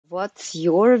What's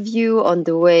your view on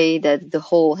the way that the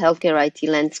whole healthcare IT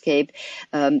landscape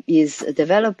is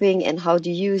developing, and how do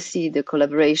you see the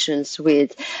collaborations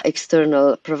with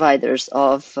external providers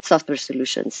of software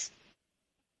solutions?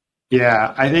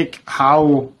 Yeah, I think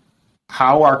how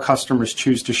our customers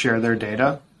choose to share their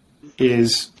data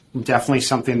is definitely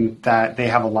something that they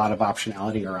have a lot of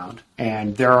optionality around.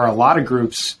 And there are a lot of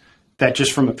groups that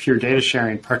just from a pure data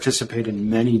sharing participate in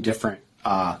many different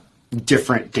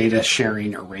data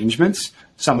sharing arrangements.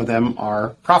 Some of them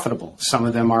are profitable. Some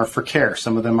of them are for care.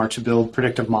 Some of them are to build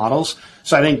predictive models.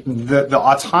 So I think the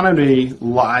autonomy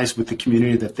lies with the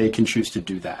community that they can choose to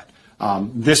do that.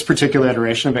 This particular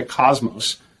iteration of it,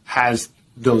 Cosmos, has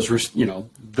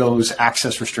those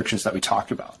access restrictions that we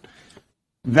talked about.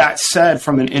 That said,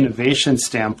 from an innovation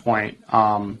standpoint,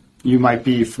 you might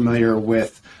be familiar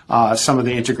with some of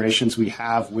the integrations we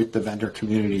have with the vendor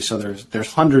community. So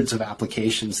there's hundreds of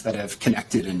applications that have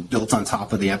connected and built on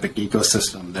top of the Epic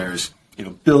ecosystem. There's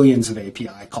billions of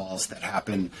API calls that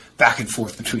happen back and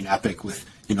forth between Epic with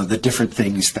the different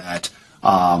things that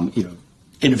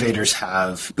innovators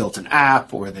have built an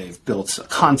app, or they've built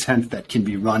content that can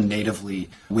be run natively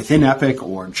within Epic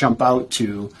or jump out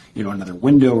to another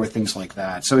window or things like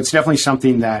that. So it's definitely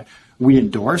something that we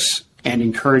endorse and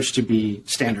encourage to be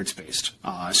standards-based.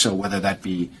 So whether that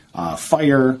be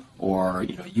FHIR or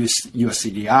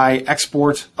USCDI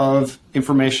export of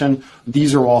information,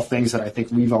 these are all things that I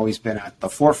think we've always been at the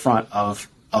forefront of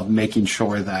making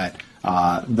sure that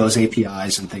those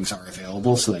APIs and things are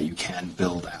available so that you can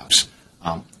build apps.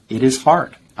 It is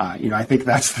hard. I think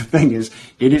that's the thing is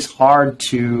it is hard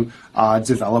to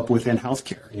develop within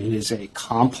healthcare. It is a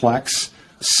complex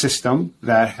system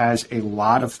that has a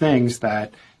lot of things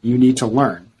that you need to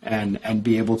learn and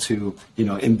be able to,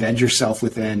 embed yourself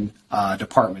within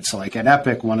departments. So like at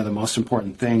Epic, one of the most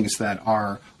important things that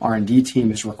our R&D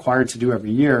team is required to do every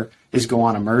year is go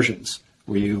on immersions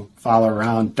where you follow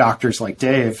around doctors like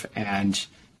Dave and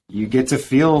you get to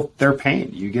feel their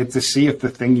pain. You get to see if the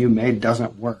thing you made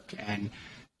doesn't work. And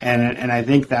I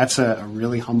think that's a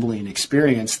really humbling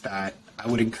experience that I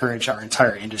would encourage our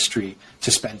entire industry to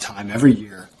spend time every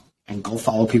year and go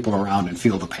follow people around and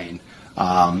feel the pain.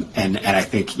 And I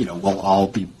think, we'll all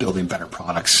be building better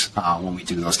products when we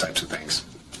do those types of things.